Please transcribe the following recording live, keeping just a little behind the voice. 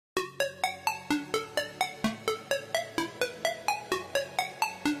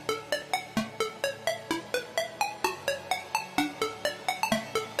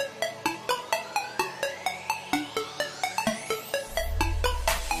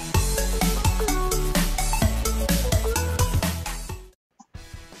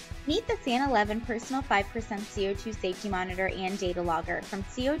Meet the SAN 11 Personal 5% CO2 Safety Monitor and Data Logger from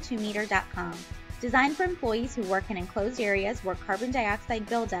CO2meter.com. Designed for employees who work in enclosed areas where carbon dioxide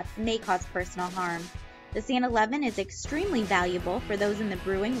buildup may cause personal harm. The SAN 11 is extremely valuable for those in the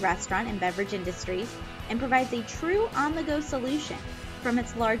brewing, restaurant, and beverage industries and provides a true on-the-go solution. From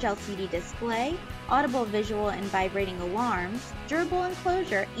its large LCD display, audible visual and vibrating alarms, durable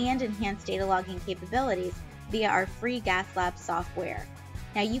enclosure, and enhanced data logging capabilities via our free Gas Lab software.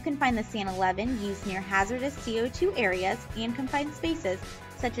 Now you can find the SAN 11 used near hazardous CO2 areas and confined spaces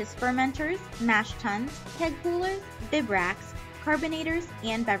such as fermenters, mash tuns, keg coolers, bib racks, carbonators,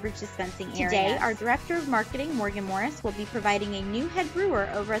 and beverage dispensing areas. Today, our Director of Marketing, Morgan Morris, will be providing a new head brewer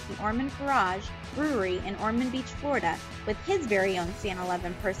over at the Ormond Garage Brewery in Ormond Beach, Florida, with his very own SAN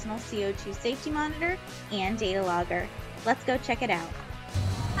 11 Personal CO2 Safety Monitor and Data Logger. Let's go check it out.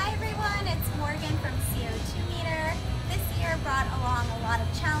 Hi everyone, it's Morgan from CO2 Meter. This year brought along a lot of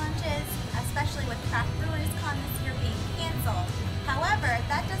challenges, especially with Craft Brewers Con this year being canceled. However,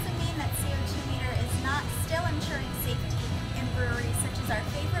 that doesn't mean that CO2 Meter is not still ensuring safety in breweries such as our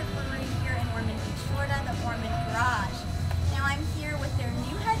favorite brewery here in Ormond Beach, Florida, the Ormond Garage. Now I'm here with their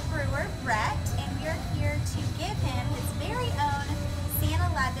new head brewer, Brett, and we are here to give him his very own SAN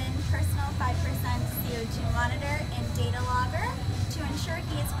 11 Personal 5% CO2 Monitor and Data Logger to ensure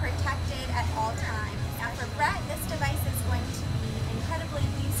he is protected at all times. Now for Brett, this device is going to be incredibly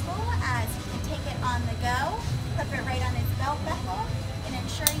useful as he can take it on the go, clip it right on his belt buckle, and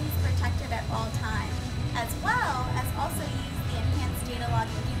ensuring he's protected at all times, as well as also use the enhanced data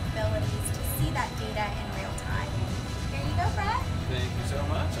logging capabilities to see that data in real time. Here you go, Brett. Thank you so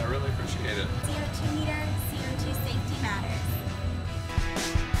much. I really appreciate it. CO2 Meter, CO2 Safety Matters.